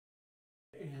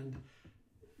and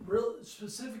really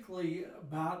specifically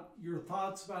about your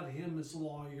thoughts about him as a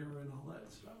lawyer and all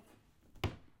that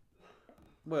stuff.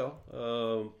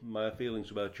 Well, my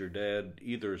feelings about your dad,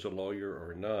 either as a lawyer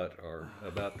or not, are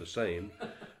about the same.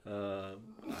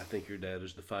 I think your dad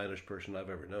is the finest person I've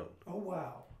ever known. Oh,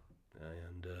 wow.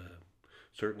 And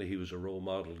certainly he was a role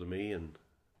model to me, and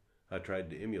I tried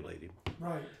to emulate him.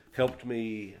 Right. Helped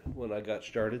me when I got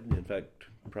started. In fact,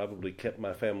 probably kept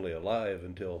my family alive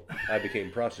until I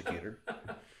became prosecutor.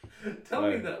 Tell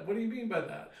me that. What do you mean by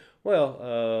that?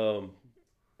 Well,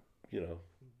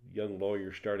 young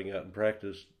lawyer starting out in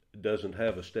practice doesn't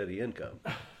have a steady income.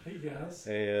 Yes.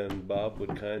 And Bob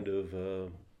would kind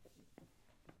of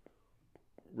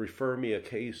refer me a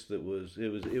case that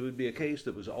it would be a case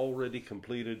that was already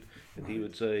completed, and he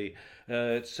would say,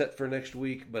 it's set for next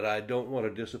week, but I don't want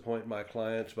to disappoint my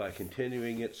clients by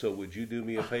continuing it, so would you do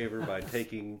me a favor by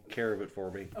taking care of it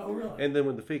for me? Oh, really? And then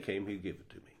when the fee came, he'd give it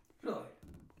to me. Really?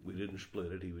 We didn't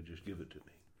split it, he would just give it to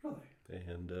me. Really?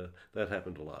 And that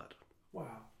happened a lot. Wow.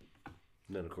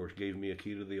 And then, of course, gave me a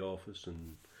key to the office,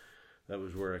 and that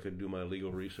was where I could do my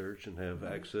legal research and have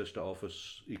access to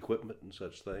office equipment and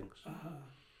such things. Uh-huh.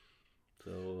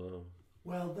 So,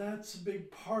 well, that's a big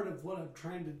part of what I'm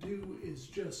trying to do is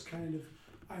just kind of,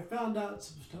 I found out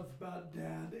some stuff about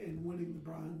Dad and winning the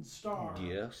Bronze Star.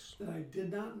 yes. That I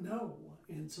did not know.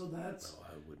 And so that's, No,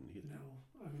 I wouldn't either.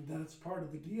 That's part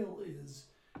of the deal is,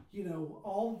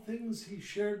 all the things he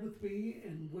shared with me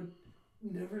and would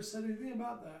never said anything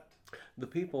about that. The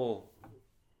people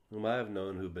whom I have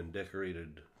known who've been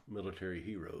decorated military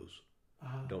heroes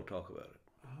don't talk about it.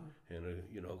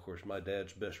 And, of course, my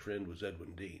dad's best friend was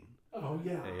Edwin Dean. Oh,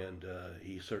 yeah. And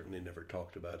he certainly never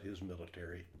talked about his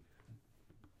military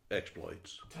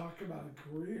exploits. Talk about a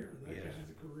career. That Yes. guy has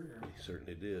a career. He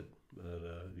certainly did.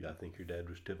 But I think your dad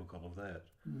was typical of that.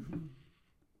 Mm-hmm.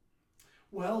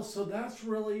 Well, so that's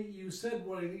really, you said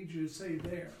what I need you to say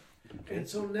there. Okay. And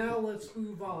so now let's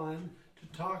move on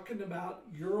to talking about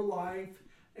your life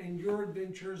and your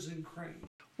adventures in Crane.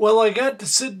 Well, I got to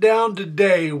sit down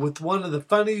today with one of the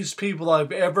funniest people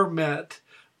I've ever met,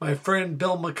 my friend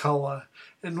Bill McCullah.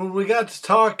 And when we got to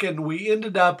talking, we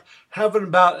ended up having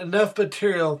about enough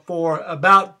material for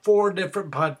about 4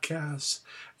 different podcasts.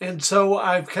 And so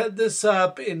I've cut this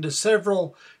up into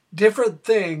several different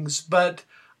things, but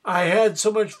I had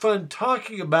so much fun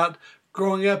talking about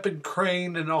growing up in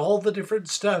Crane and all the different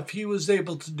stuff he was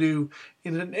able to do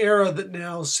in an era that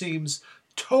now seems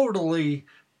totally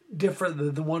different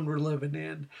than the one we're living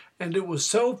in. And it was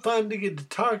so fun to get to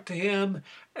talk to him,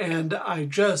 and I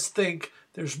just think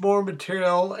there's more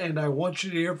material, and I want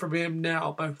you to hear from him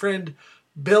now. My friend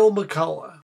Bill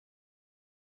McCullah.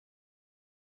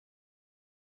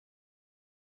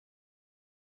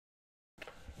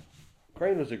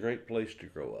 Crane was a great place to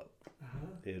grow up.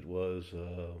 It was,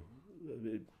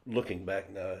 looking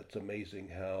back now, it's amazing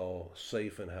how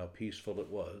safe and how peaceful it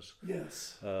was.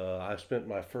 Yes. I spent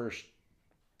my first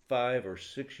 5 or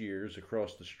 6 years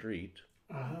across the street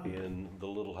in the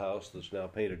little house that's now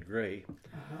painted gray.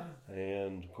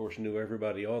 And, of course, knew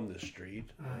everybody on this street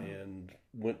and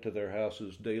went to their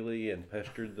houses daily and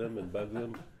pestered them and bugged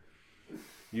them.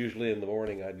 Usually in the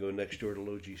morning, I'd go next door to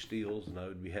Logie Steele's, and I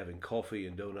would be having coffee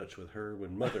and donuts with her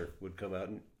when Mother would come out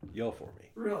and yell for me.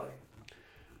 Really?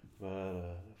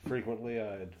 Frequently,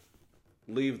 I'd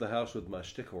leave the house with my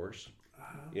stick horse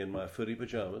in my footy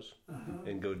pajamas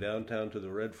and go downtown to the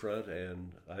Red Front,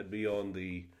 and I'd be on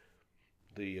the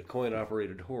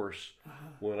coin-operated horse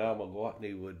when Alma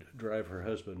Gwatney would drive her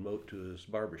husband Moat to his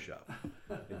barbershop.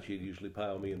 And she'd usually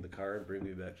pile me in the car and bring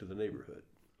me back to the neighborhood.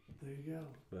 There you go.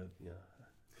 But, yeah.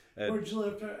 Where'd you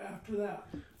live after that?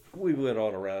 We went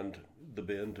on around the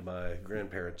bend to my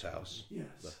grandparents' house. Yes.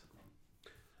 But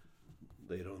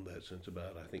they'd owned that since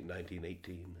about, I think,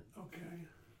 1918. Okay.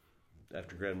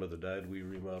 After grandmother died, we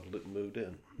remodeled it and moved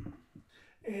in.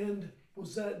 And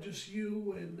was that just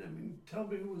you? And, tell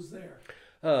me who was there.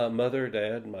 Mother,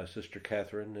 Dad, my sister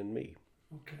Catherine, and me.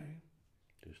 Okay.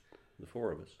 Just the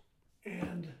 4 of us.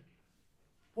 And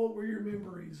what were your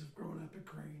memories of growing up at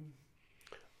Crane?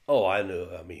 Oh, I knew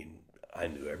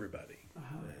everybody.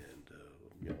 And,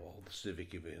 all the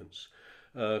civic events.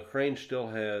 Crane still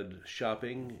had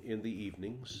shopping in the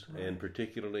evenings, and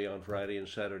particularly on Friday and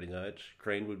Saturday nights.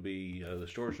 Crane would be, the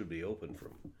stores would be open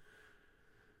from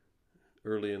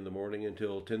early in the morning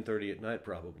until 10:30 at night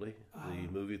probably.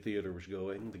 The movie theater was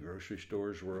going, the grocery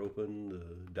stores were open,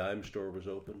 the dime store was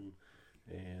open,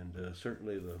 and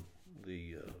certainly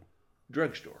the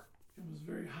drugstore. It was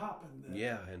very hopping then.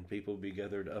 Yeah, and people would be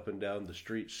gathered up and down the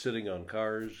street, sitting on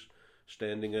cars,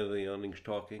 standing under the awnings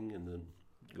talking, and then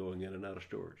going in and out of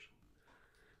stores.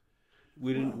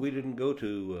 We didn't go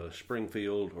to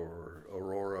Springfield or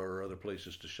Aurora or other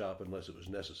places to shop unless it was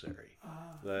necessary.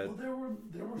 Well, there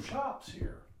were shops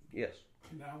here. Yes.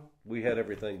 You know, we had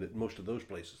everything that most of those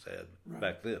places had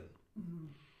back then. Mm-hmm.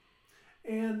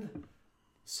 And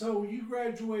so you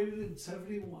graduated in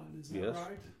 1971, is that yes.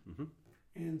 right? Mm-hmm.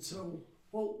 And so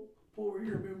what were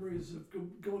your memories of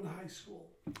going to high school?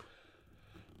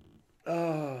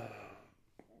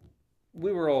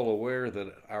 We were all aware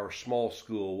that our small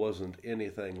school wasn't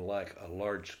anything like a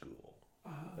large school.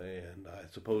 And I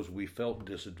suppose we felt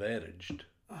disadvantaged,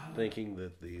 thinking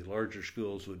that the larger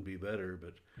schools would be better,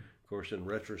 but of course in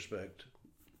retrospect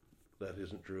that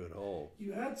isn't true at all.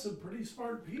 You had some pretty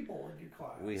smart people in your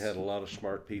class. We had a lot of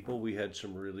smart people. We had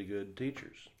some really good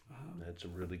teachers. Had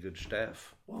some really good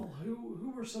staff. Well,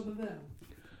 who were some of them?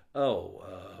 Oh,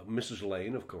 Mrs.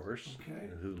 Lane, of course, okay.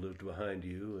 Who lived behind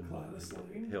you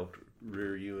and helped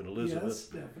rear you and Elizabeth.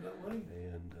 Yes, definitely.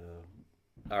 And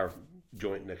our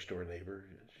joint next door neighbor,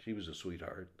 she was a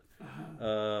sweetheart.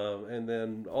 And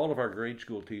then all of our grade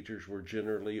school teachers were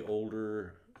generally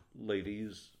older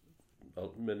ladies,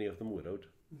 many of them widowed.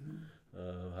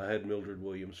 I had Mildred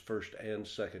Williams first and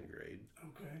second grade.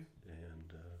 Okay.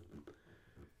 And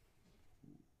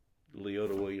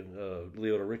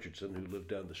Leota Richardson, who lived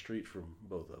down the street from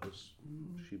both of us,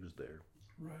 she was there.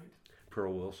 Right.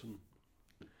 Pearl Wilson.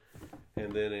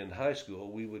 And then in high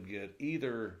school, we would get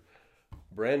either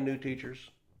brand new teachers,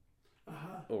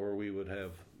 or we would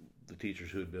have the teachers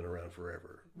who had been around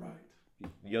forever. Right.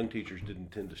 Young teachers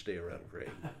didn't tend to stay around Crane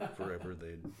forever.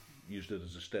 They used it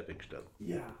as a stepping stone.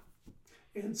 Yeah.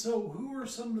 And so who are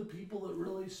some of the people that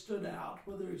really stood out,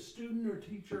 whether a student or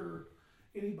teacher or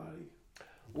anybody?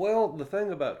 Well, the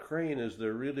thing about Crane is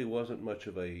there really wasn't much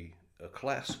of a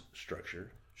class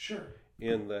structure. Sure.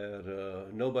 In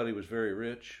that nobody was very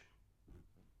rich,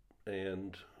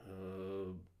 and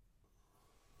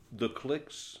the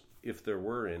cliques, if there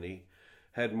were any,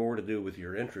 had more to do with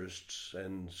your interests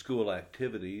and school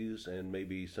activities and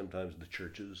maybe sometimes the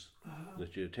churches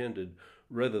that you attended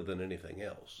rather than anything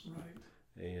else. Right.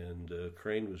 And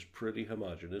Crane was pretty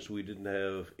homogenous. We didn't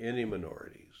have any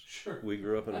minorities. Sure. We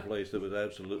grew up in a place that was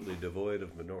absolutely devoid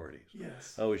of minorities.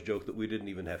 Yes. I always joke that we didn't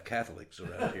even have Catholics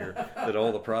around here, that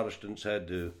all the Protestants had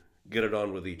to get it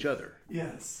on with each other.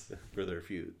 Yes. For their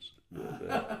feuds.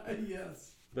 But,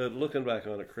 yes. But looking back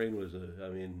on it, Crane was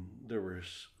there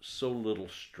was so little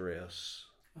stress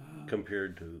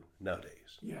compared to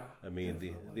nowadays. Yeah. I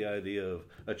mean, the idea of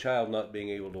a child not being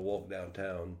able to walk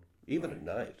downtown, even at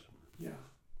night. Yeah.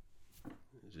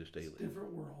 It's just alien. It's a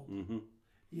different world. Mm-hmm.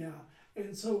 Yeah.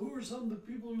 And so who are some of the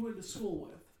people you went to school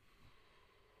with?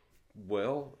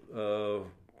 Well,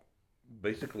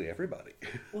 basically everybody.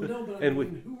 Well, no, but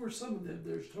who were some of them?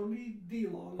 There's Tony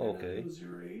DeLong, who was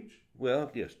your age.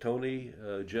 Well, yes, Tony,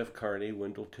 Jeff Carney,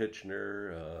 Wendell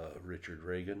Titchener, Richard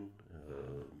Reagan,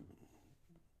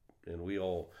 and we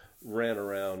all ran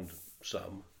around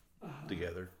some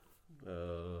together.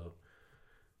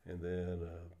 And then,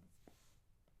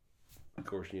 of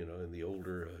course, in the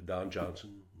older Don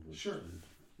Johnson. Sure.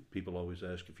 People always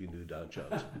ask if you knew Don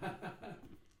Johnson.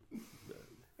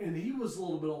 And he was a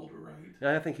little bit older,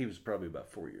 right? I think he was probably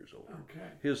about 4 years older. Okay.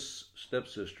 His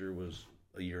stepsister was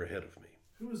a year ahead of me.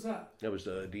 Who was that? That was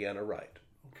Deanna Wright.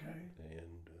 Okay.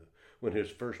 And when his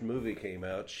first movie came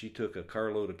out, she took a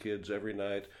carload of kids every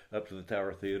night up to the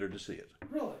Tower Theater to see it.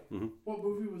 Really? Mm-hmm. What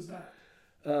movie was that?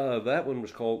 That one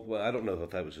was called, well, I don't know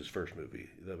that was his first movie.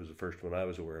 That was the first one I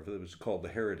was aware of. It was called The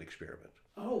Herod Experiment.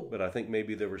 Oh. But I think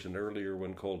maybe there was an earlier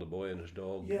one called The Boy and His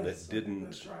Dog that didn't.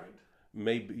 That's right.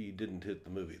 Maybe didn't hit the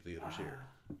movie theaters here.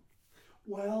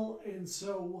 Well, and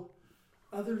so,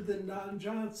 other than Don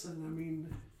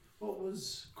Johnson, what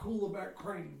was cool about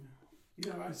Crane?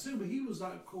 I assume he was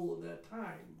not cool at that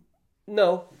time.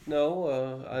 No,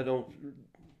 I don't.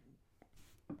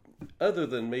 Other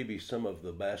than maybe some of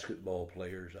the basketball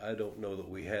players, I don't know that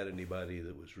we had anybody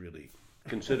that was really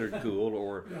considered cool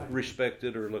or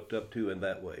respected or looked up to in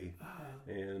that way.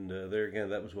 And there again,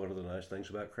 that was one of the nice things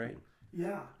about Crane.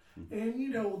 Yeah.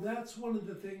 And, that's one of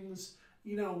the things,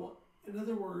 in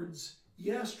other words,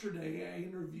 yesterday I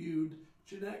interviewed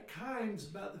Jeanette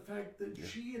Kimes about the fact that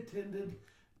she attended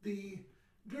the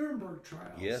Nuremberg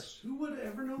trials. Yes. Who would have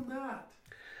ever known that?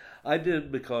 I did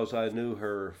because I knew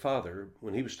her father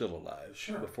when he was still alive.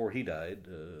 Sure. Before he died,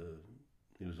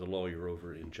 he was a lawyer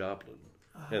over in Joplin.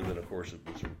 And then, of course, it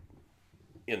was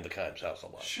in the Kimes house a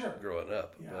lot growing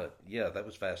up. Yeah. But, yeah, that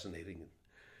was fascinating.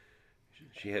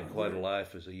 She had quite a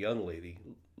life as a young lady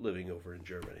living over in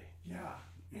Germany. Yeah.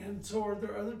 And so are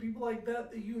there other people like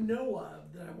that you know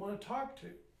of that I want to talk to?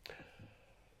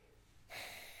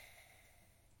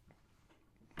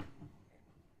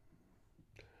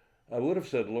 I would have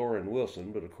said Lauren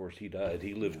Wilson, but of course he died.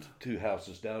 He lived 2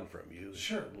 houses down from you.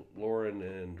 Sure. Lauren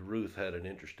and Ruth had an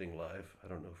interesting life. I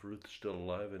don't know if Ruth's still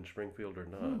alive in Springfield or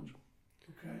not.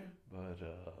 Okay. But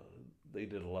they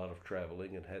did a lot of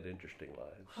traveling and had interesting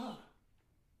lives. Huh.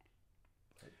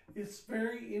 It's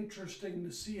very interesting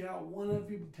to see how one of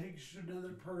you takes you to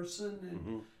another person,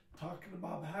 and talking to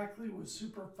Bob Hackley was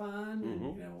super fun,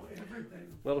 and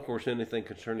everything. Well, of course, anything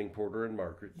concerning Porter and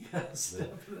Margaret. Yes,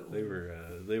 definitely.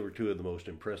 They were 2 of the most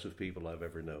impressive people I've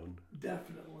ever known.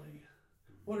 Definitely.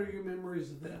 What are your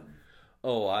memories of them?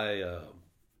 Oh, I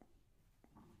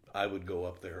would go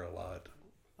up there a lot.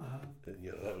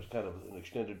 That was kind of an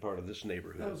extended part of this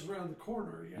neighborhood. That was around the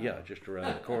corner, yeah. Yeah, just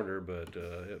around the corner. But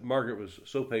Margaret was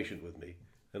so patient with me,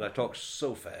 and I talked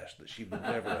so fast that she would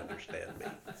never understand me.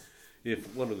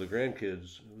 If one of their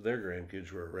grandkids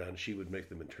were around, she would make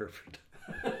them interpret.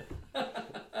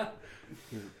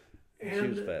 She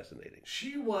was fascinating.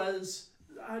 She was,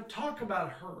 I talk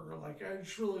about her, like I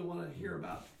just really want to hear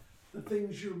about the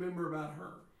things you remember about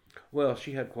her. Well,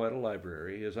 she had quite a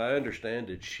library. As I understand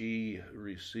it, she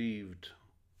received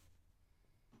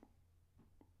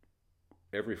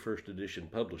every first edition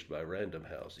published by Random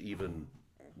House, even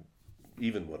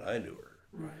when I knew her.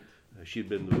 Right. She'd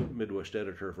been the Midwest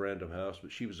editor of Random House,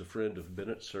 but she was a friend of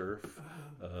Bennett Cerf,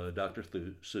 Dr.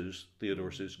 Seuss, Theodore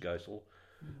Seuss Geisel,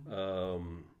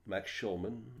 Max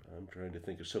Schulman. I'm trying to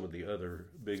think of some of the other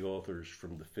big authors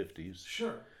from the 50s.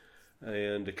 Sure.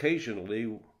 And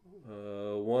occasionally,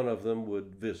 one of them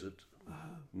would visit,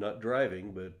 not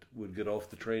driving, but would get off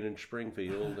the train in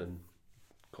Springfield and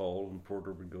call, and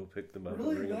Porter would go pick them up and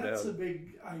bring them down. That's a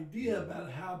big idea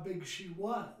about how big she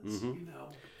was,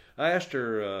 I asked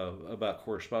her about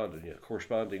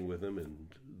corresponding with him in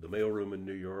the mailroom in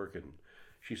New York, and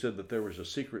she said that there was a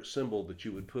secret symbol that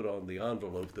you would put on the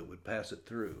envelope that would pass it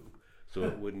through, so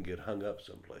it wouldn't get hung up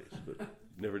someplace. But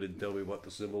never did tell me what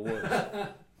the symbol was.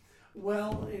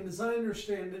 Well, and as I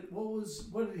understand it,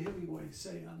 what did Hemingway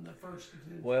say on the first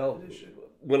edition? Well,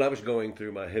 when I was going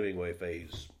through my Hemingway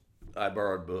phase, I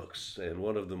borrowed books, and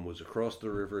one of them was Across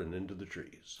the River and Into the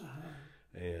Trees,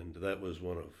 and that was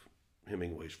one of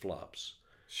Hemingway's flops.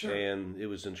 Sure. And it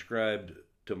was inscribed,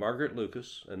 "To Margaret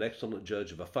Lucas, an excellent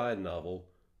judge of a fine novel,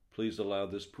 please allow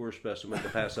this poor specimen to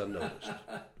pass unnoticed."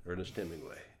 Ernest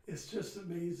Hemingway. It's just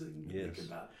amazing to Yes. think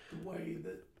about the way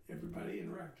that everybody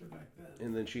interacted back then.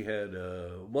 And then she had,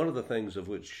 one of the things of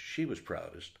which she was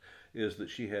proudest is that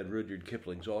she had Rudyard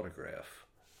Kipling's autograph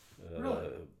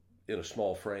Really? in a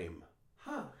small frame.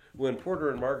 Huh. When Porter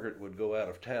and Margaret would go out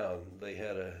of town, they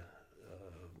had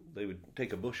they would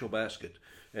take a bushel basket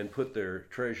and put their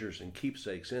treasures and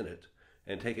keepsakes in it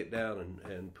and take it down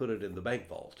and put it in the bank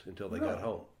vault until they got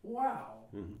home. Wow.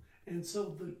 And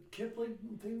so the Kipling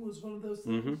thing was one of those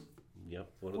things?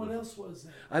 Yep. What else was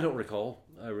there? I don't recall.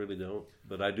 I really don't.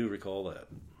 But I do recall that.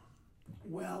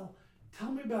 Well,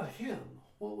 tell me about him.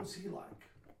 What was he like?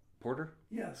 Porter?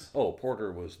 Yes. Oh,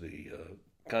 Porter was the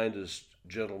kindest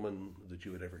gentleman that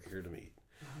you would ever care to meet.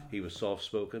 He was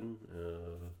soft-spoken,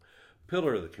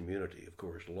 pillar of the community, of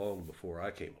course, long before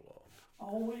I came along.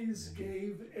 Always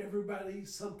gave everybody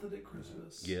something at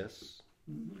Christmas. Yes.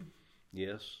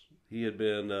 Yes. He had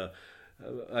been,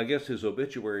 I guess his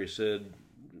obituary said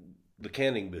the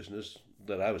canning business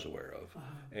that I was aware of,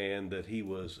 and that he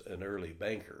was an early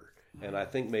banker. And I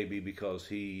think maybe because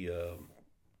he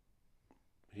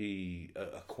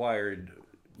acquired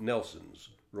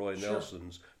Roy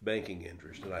Nelson's banking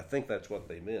interest, and I think that's what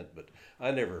they meant, but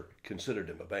I never considered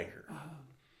him a banker.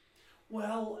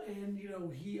 Well, and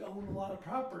he owned a lot of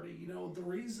property. The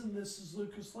reason this is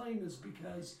Lucas Lane is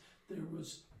because there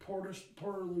was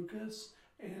Porter Lucas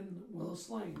and Willis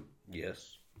Lane.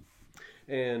 Yes.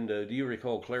 And do you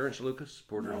recall Clarence Lucas,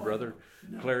 Porter's brother?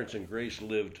 No. Clarence and Grace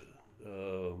lived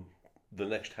the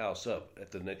next house up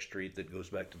at the next street that goes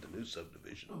back to the new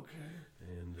subdivision. Okay.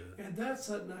 And that's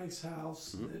a nice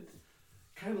house that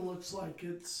kind of looks like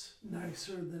it's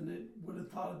nicer than it would have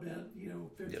thought about,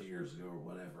 50 years ago or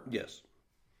whatever. Yes.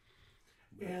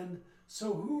 And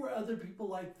so who are other people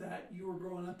like that you were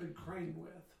growing up in Crane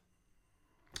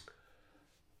with?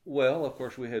 Well, of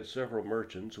course, we had several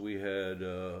merchants. We had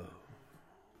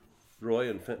Roy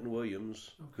and Fenton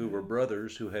Williams, who were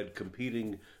brothers who had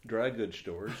competing dry goods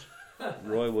stores.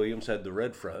 Roy Williams had the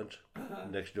Red Front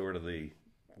next door to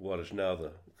what is now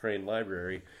the Crane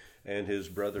Library, and his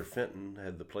brother Fenton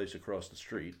had the place across the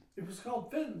street. It was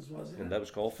called Fenton's, wasn't it? And that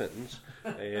was called Fenton's.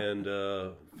 And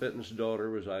Fenton's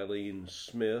daughter was Eileen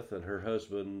Smith, and her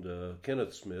husband,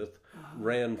 Kenneth Smith,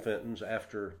 ran Fenton's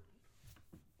after,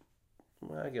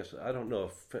 well, I guess, I don't know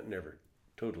if Fenton ever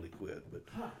totally quit, but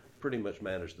pretty much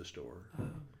managed the store.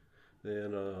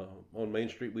 Then on Main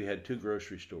Street we had two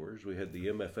grocery stores. We had the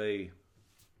MFA,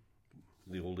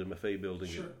 the old MFA building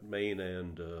Sure. at Main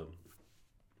and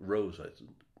Rose, I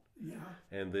think. Yeah.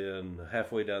 And then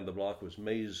halfway down the block was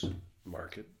May's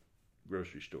Market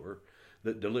grocery store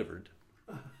that delivered.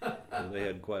 And they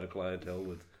had quite a clientele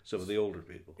with some of the older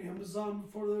people. Amazon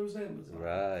before there was Amazon.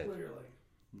 Right. Clearly.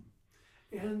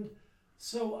 And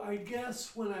so I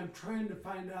guess when I'm trying to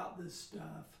find out this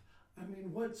stuff, I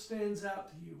mean, what stands out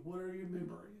to you? What are your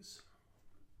memories?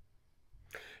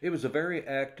 It was a very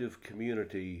active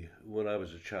community when I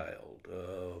was a child.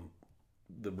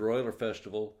 The Broiler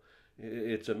Festival,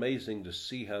 it's amazing to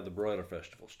see how the Broiler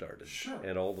Festival started. Sure.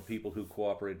 And all the people who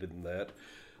cooperated in that.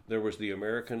 There was the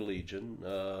American Legion.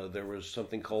 There was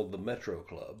something called the Metro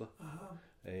Club.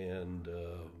 And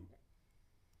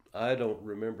I don't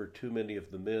remember too many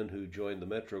of the men who joined the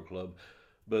Metro Club,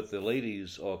 but the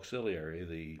ladies' auxiliary,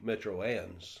 the Metro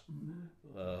Anns,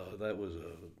 that was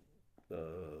a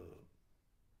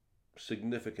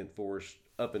significant force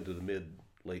up into the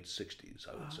late 60s,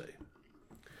 I would say.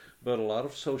 But a lot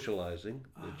of socializing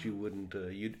that you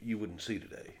wouldn't see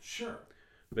today. Sure.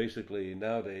 Basically,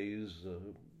 nowadays,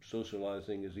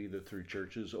 socializing is either through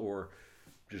churches or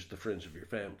just the friends of your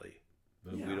family.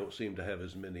 But we don't seem to have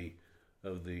as many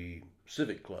of the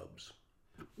civic clubs.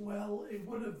 Well, it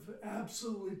would have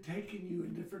absolutely taken you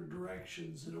in different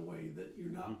directions in a way that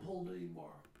you're not pulled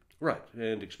anymore. Right,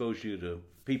 and exposed you to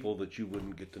people that you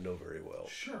wouldn't get to know very well.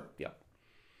 Sure. Yeah.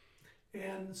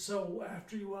 And so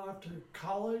after you went off to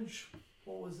college,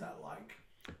 what was that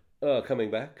like? Coming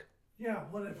back? Yeah,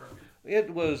 whatever.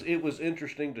 It was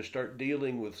interesting to start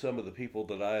dealing with some of the people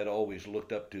that I had always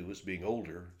looked up to as being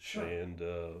older. Sure. And,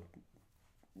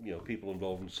 people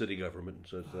involved in city government and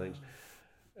such things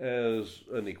as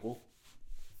an equal.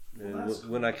 And Well,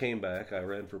 when I came back, I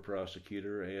ran for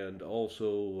prosecutor, and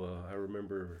also I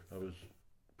remember I was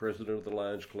president of the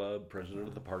Lions Club, president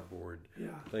of the Park Board,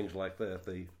 things like that.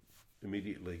 They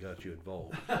immediately got you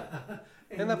involved.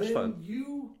 and that was then fun.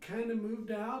 You kind of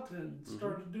moved out and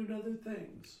started doing other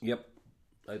things. Yep,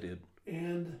 I did.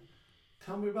 And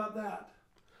tell me about that.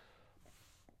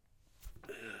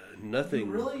 Nothing.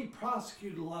 You really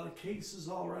prosecuted a lot of cases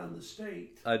all around the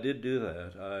state. I did do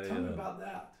that. Tell me about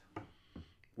that.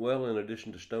 Well, in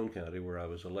addition to Stone County, where I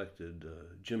was elected,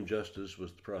 Jim Justice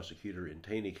was the prosecutor in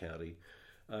Taney County.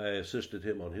 I assisted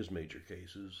him on his major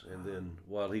cases, and then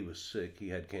while he was sick, he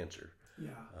had cancer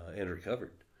and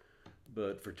recovered.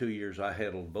 But for 2 years, I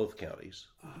handled both counties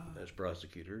as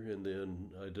prosecutor, and then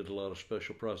I did a lot of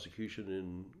special prosecution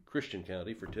in Christian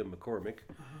County for Tim McCormick.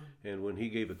 And when he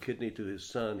gave a kidney to his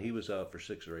son, he was out for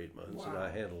 6 or 8 months, and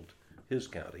I handled his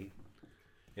county.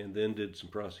 And then did some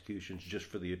prosecutions just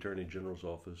for the Attorney General's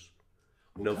office.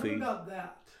 No fee. Tell me about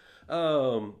that.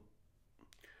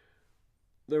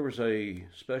 There was a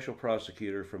special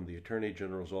prosecutor from the Attorney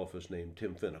General's office named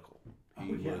Tim Finnicle.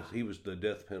 He was the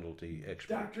death penalty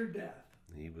expert. Dr. Death.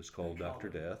 He was called Dr.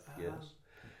 Death, yes.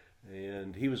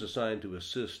 And he was assigned to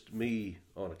assist me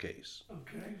on a case.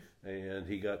 Okay. And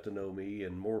he got to know me,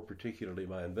 and more particularly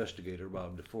my investigator,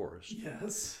 Bob DeForest.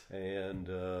 Yes. And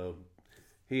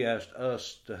he asked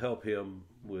us to help him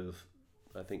with,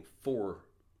 I think, 4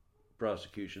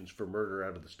 prosecutions for murder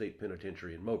out of the state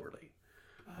penitentiary in Moberly.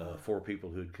 4 people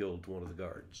who had killed one of the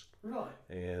guards. Really?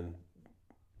 And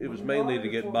it was mainly to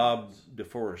get Bob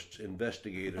DeForest's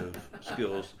investigative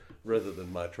skills rather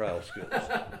than my trial skills.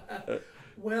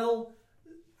 Well,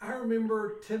 I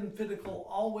remember Tim Finnicle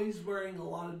always wearing a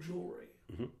lot of jewelry.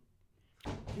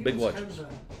 Big watches.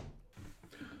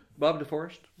 Bob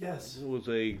DeForest? Yes. Was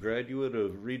a graduate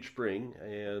of Reed Spring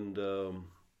and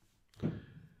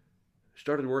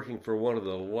started working for one of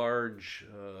the large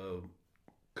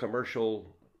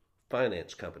commercial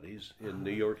finance companies in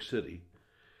New York City.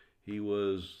 He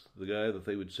was the guy that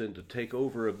they would send to take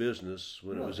over a business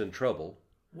when it was in trouble.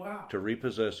 Wow. To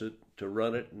repossess it, to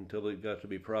run it until it got to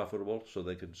be profitable so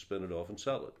they could spin it off and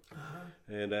sell it.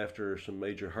 And after some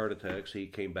major heart attacks, he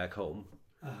came back home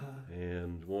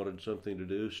and wanted something to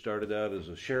do. Started out as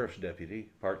a sheriff's deputy,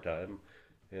 part-time,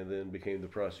 and then became the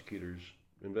prosecutor's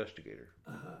investigator.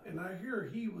 And I hear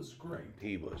he was great.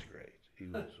 He was great. He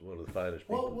was one of the finest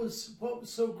people. What was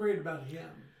so great about him?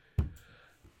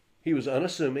 He was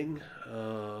unassuming.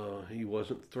 He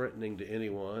wasn't threatening to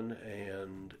anyone,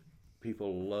 and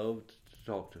people loved to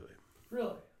talk to him.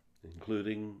 Really?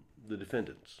 Including the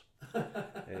defendants.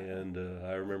 And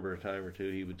I remember a time or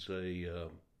two he would say,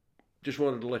 just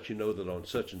wanted to let you know that on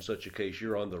such and such a case,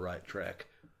 you're on the right track.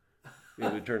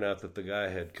 It would turn out that the guy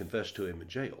had confessed to him in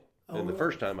jail. And the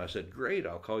first time I said, great,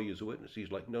 I'll call you as a witness.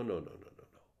 He's like, no. No,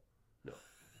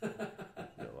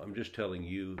 I'm just telling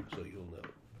you so you'll know.